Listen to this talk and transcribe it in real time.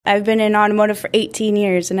I've been in automotive for 18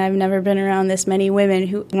 years, and I've never been around this many women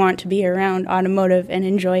who want to be around automotive and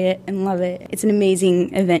enjoy it and love it. It's an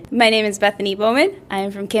amazing event. My name is Bethany Bowman. I am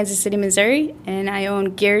from Kansas City, Missouri, and I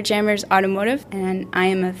own Gear Jammers Automotive, and I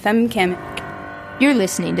am a femme-mechanic. You're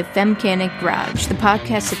listening to Femme-Mechanic Garage, the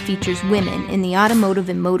podcast that features women in the automotive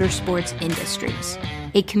and motorsports industries.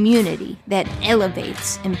 A community that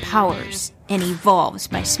elevates, empowers, and evolves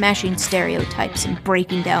by smashing stereotypes and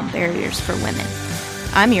breaking down barriers for women.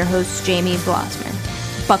 I'm your host, Jamie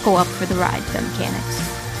Blossman. Buckle up for the ride, Femme-Mechanics.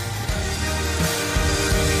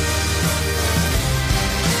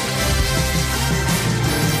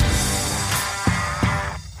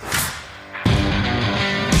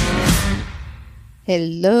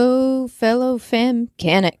 Hello, fellow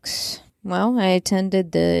Femme-Mechanics. Well, I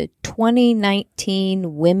attended the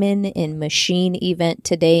 2019 Women in Machine event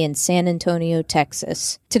today in San Antonio,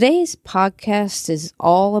 Texas. Today's podcast is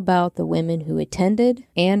all about the women who attended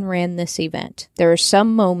and ran this event. There are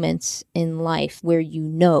some moments in life where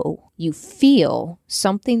you feel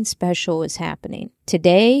something special is happening.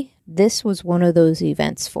 Today, this was one of those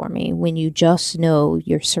events for me when you just know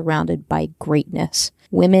you're surrounded by greatness.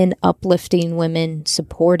 Women uplifting women,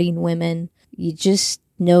 supporting women. You just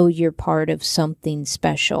know you're part of something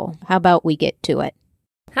special. How about we get to it?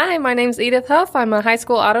 Hi, my name's Edith Huff. I'm a high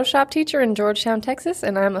school auto shop teacher in Georgetown, Texas,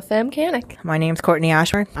 and I'm a femme-mechanic. My name's Courtney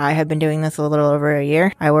Ashworth. I have been doing this a little over a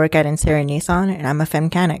year. I work at Insera Nissan, and I'm a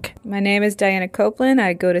femme-mechanic. My name is Diana Copeland.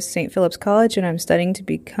 I go to St. Philip's College, and I'm studying to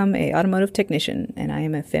become a automotive technician, and I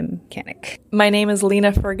am a femme-mechanic. My name is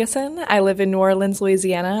Lena Ferguson. I live in New Orleans,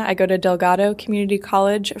 Louisiana. I go to Delgado Community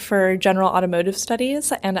College for general automotive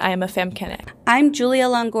studies, and I am a femme-mechanic. I'm Julia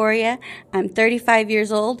Longoria. I'm 35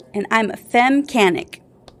 years old, and I'm a femme-mechanic.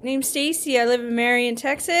 Name's Stacy. I live in Marion,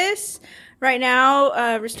 Texas. Right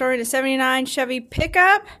now, restoring a 79 Chevy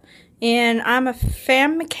pickup, and I'm a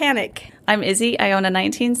femme-mechanic. I'm Izzy. I own a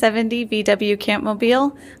 1970 VW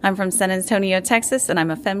Campmobile. I'm from San Antonio, Texas, and I'm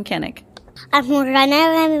a femme-mechanic. I'm Morana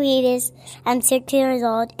Ramirez. I'm 6 years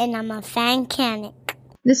old, and I'm a femme-mechanic.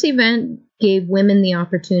 This event gave women the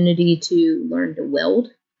opportunity to learn to weld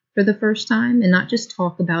for the first time and not just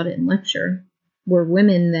talk about it in lecture. We're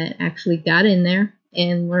women that actually got in there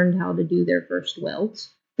and learned how to do their first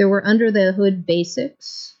welds. There were under the hood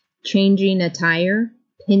basics, changing a tire,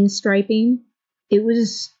 pinstriping. It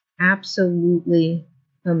was absolutely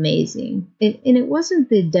amazing. And it wasn't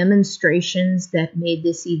the demonstrations that made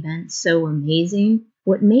this event so amazing.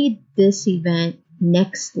 What made this event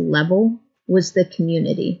next level was the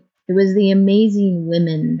community. It was the amazing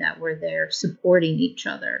women that were there supporting each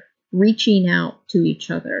other, reaching out to each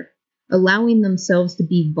other, allowing themselves to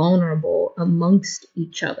be vulnerable amongst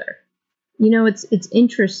each other. You know, it's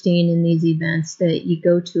interesting in these events that you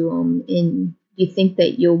go to them and you think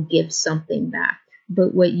that you'll give something back,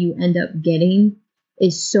 but what you end up getting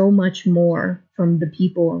is so much more from the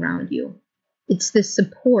people around you. It's the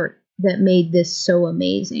support that made this so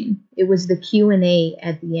amazing. It was the Q&A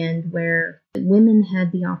at the end where women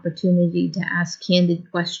had the opportunity to ask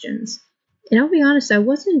candid questions. And I'll be honest, I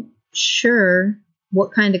wasn't sure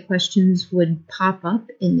what kind of questions would pop up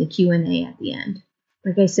in the Q&A at the end.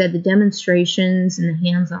 Like I said, the demonstrations and the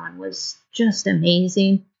hands-on was just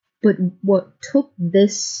amazing. But what took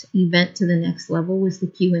this event to the next level was the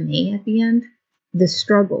Q&A at the end. The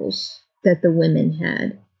struggles that the women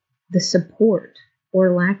had, the support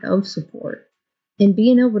or lack of support, and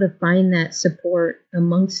being able to find that support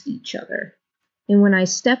amongst each other. And when I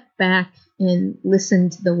stepped back and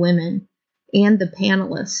listened to the women and the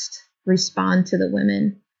panelists respond to the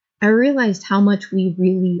women, I realized how much we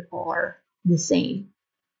really are the same.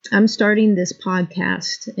 I'm starting this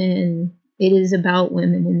podcast, and it is about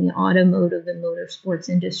women in the automotive and motorsports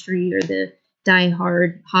industry, or the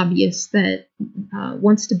diehard hobbyist that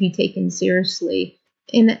wants to be taken seriously.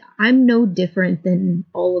 And I'm no different than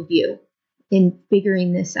all of you in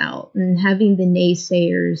figuring this out and having the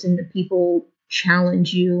naysayers and the people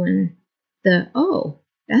challenge you and oh,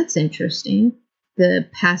 that's interesting. The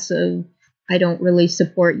passive, I don't really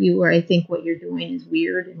support you, or I think what you're doing is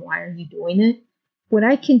weird and why are you doing it? What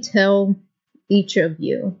I can tell each of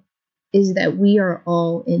you is that we are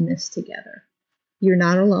all in this together. You're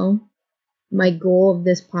not alone. My goal of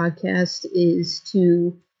this podcast is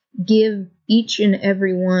to give each and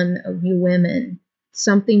every one of you women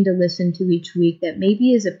something to listen to each week that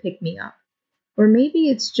maybe is a pick-me-up. Or maybe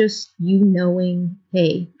it's just you knowing,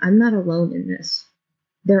 hey, I'm not alone in this.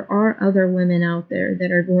 There are other women out there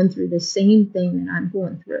that are going through the same thing that I'm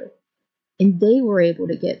going through. And they were able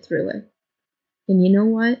to get through it. And you know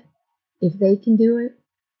what? If they can do it,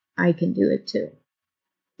 I can do it too.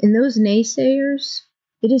 And those naysayers,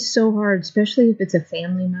 It is so hard, especially if it's a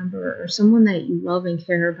family member or someone that you love and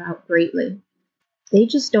care about greatly. They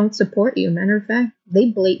just don't support you. Matter of fact,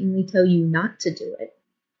 they blatantly tell you not to do it.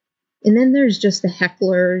 And then there's just the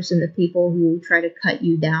hecklers and the people who try to cut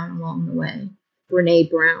you down along the way. Brene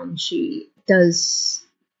Brown, she does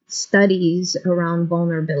studies around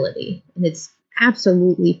vulnerability, and it's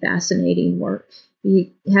absolutely fascinating work.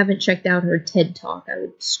 If you haven't checked out her TED Talk, I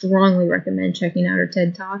would strongly recommend checking out her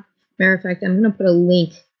TED Talk. Matter of fact, I'm going to put a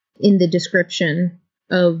link in the description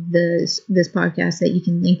of this podcast that you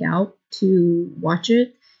can link out to watch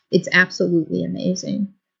it. It's absolutely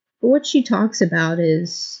amazing. But what she talks about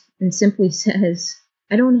is, and simply says,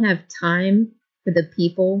 I don't have time for the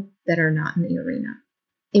people that are not in the arena.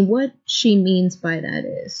 And what she means by that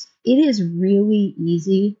is, it is really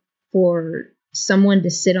easy for someone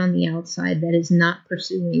to sit on the outside that is not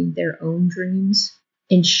pursuing their own dreams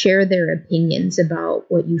and share their opinions about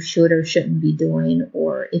what you should or shouldn't be doing,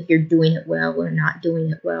 or if you're doing it well or not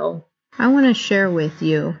doing it well. I want to share with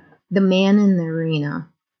you The Man in the Arena.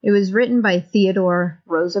 It was written by Theodore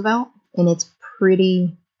Roosevelt, and it's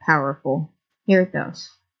pretty powerful. Here it goes.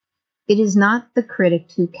 It is not the critic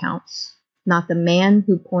who counts, not the man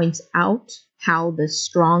who points out how the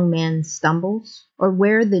strong man stumbles, or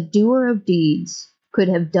where the doer of deeds could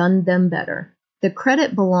have done them better. The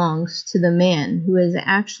credit belongs to the man who is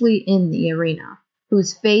actually in the arena,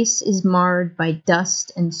 whose face is marred by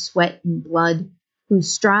dust and sweat and blood, who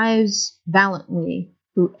strives valiantly,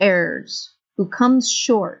 who errs, who comes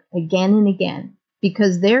short again and again,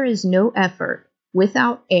 because there is no effort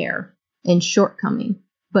without error and shortcoming,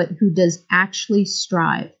 but who does actually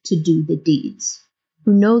strive to do the deeds,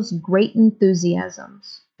 who knows great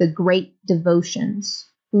enthusiasms, the great devotions,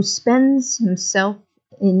 who spends himself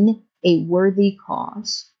in a worthy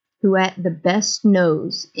cause, who at the best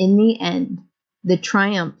knows in the end the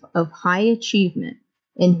triumph of high achievement,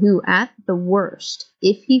 and who at the worst,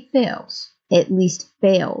 if he fails, at least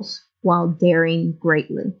fails while daring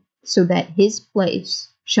greatly, so that his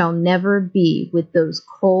place shall never be with those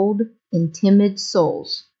cold and timid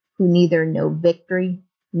souls who neither know victory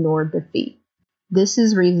nor defeat. This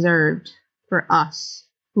is reserved for us,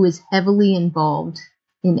 who is heavily involved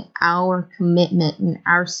in our commitment in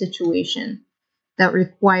our situation that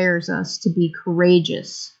requires us to be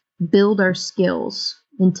courageous, build our skills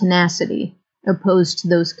and tenacity, opposed to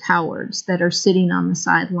those cowards that are sitting on the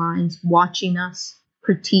sidelines watching us,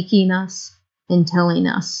 critiquing us, and telling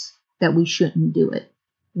us that we shouldn't do it.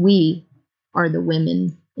 We are the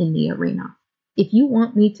women in the arena. If you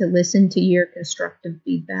want me to listen to your constructive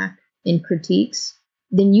feedback and critiques,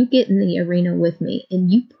 then you get in the arena with me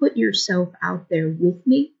and you put yourself out there with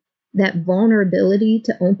me. That vulnerability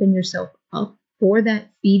to open yourself up for that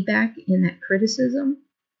feedback and that criticism.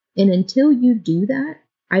 And until you do that,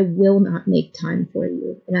 I will not make time for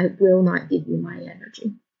you and I will not give you my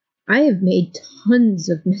energy. I have made tons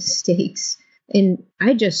of mistakes and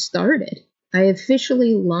I just started. I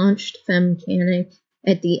officially launched Femcanic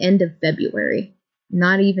at the end of February,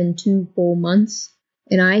 not even 2 full months,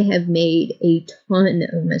 and I have made a ton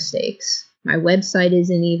of mistakes. My website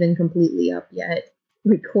isn't even completely up yet.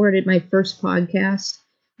 Recorded my first podcast.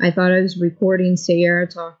 I thought I was recording Sierra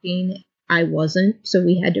talking. I wasn't, so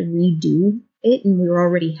we had to redo it, and we were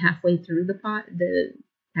already halfway through the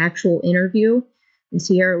actual interview, and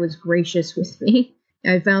Sierra was gracious with me.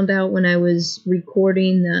 I found out when I was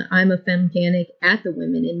recording the I'm a Femcanic at the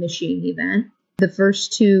Women in Machine event. The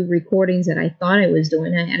first 2 recordings that I thought I was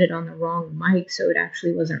doing, I had it on the wrong mic, so it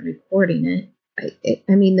actually wasn't recording it.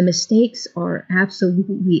 I mean, the mistakes are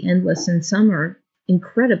absolutely endless, and some are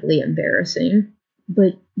incredibly embarrassing,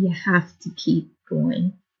 but you have to keep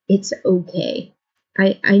going. It's okay.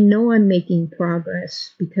 I know I'm making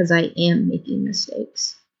progress because I am making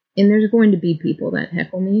mistakes. And there's going to be people that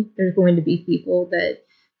heckle me. There's going to be people that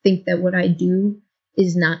think that what I do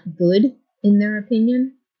is not good in their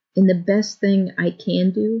opinion. And the best thing I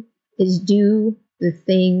can do is do the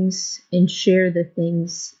things and share the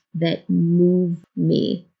things that move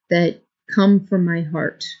me, that come from my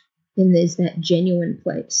heart, and is that genuine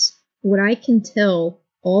place. What I can tell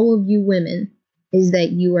all of you women is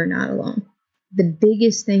that you are not alone. The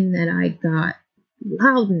biggest thing that I got,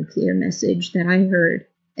 loud and clear message that I heard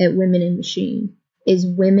at Women in Machine, is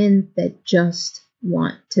women that just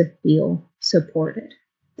want to feel supported,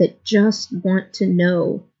 that just want to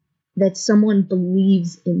know that someone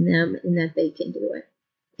believes in them and that they can do it.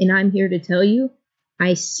 And I'm here to tell you,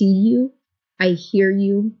 I see you, I hear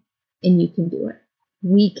you, and you can do it.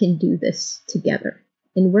 We can do this together.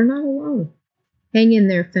 And we're not alone. Hang in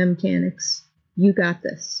there, Femcanics. You got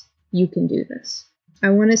this. You can do this. I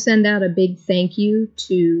want to send out a big thank you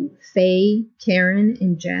to Faye, Karen,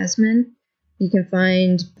 and Jasmine. You can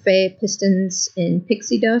find Faye at Pistons in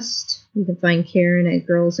Pixie Dust. You can find Karen at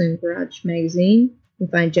Girls in Garage Magazine. You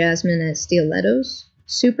can find Jasmine at Stilettos.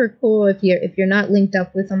 Super cool. If you're not linked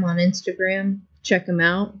up with them on Instagram, check them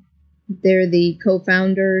out. They're the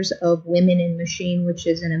co-founders of Women in Machine, which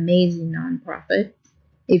is an amazing nonprofit.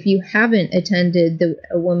 If you haven't attended the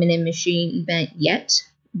Women in Machine event yet,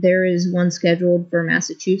 there is one scheduled for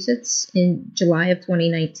Massachusetts in July of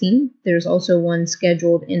 2019. There's also one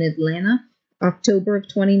scheduled in Atlanta, October of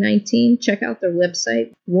 2019. Check out their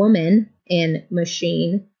website,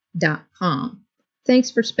 womanandmachine.com.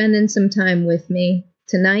 Thanks for spending some time with me.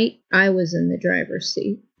 Tonight, I was in the driver's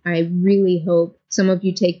seat. I really hope some of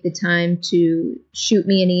you take the time to shoot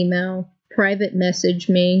me an email, private message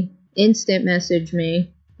me, instant message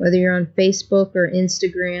me, whether you're on Facebook or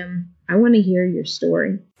Instagram. I want to hear your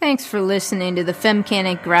story. Thanks for listening to the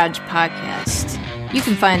Femcanic Garage Podcast. You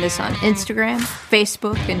can find us on Instagram,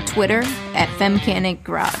 Facebook, and Twitter at Femcanic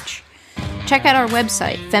Garage. Check out our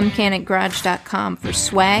website, femcanicgarage.com, for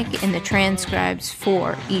swag and the transcribes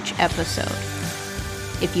for each episode.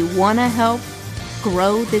 If you want to help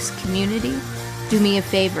grow this community, do me a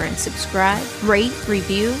favor and subscribe, rate,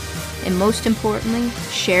 review, and most importantly,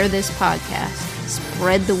 share this podcast.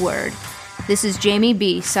 Spread the word. This is Jamie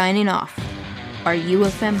B. signing off. Are you a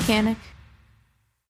Femcanic?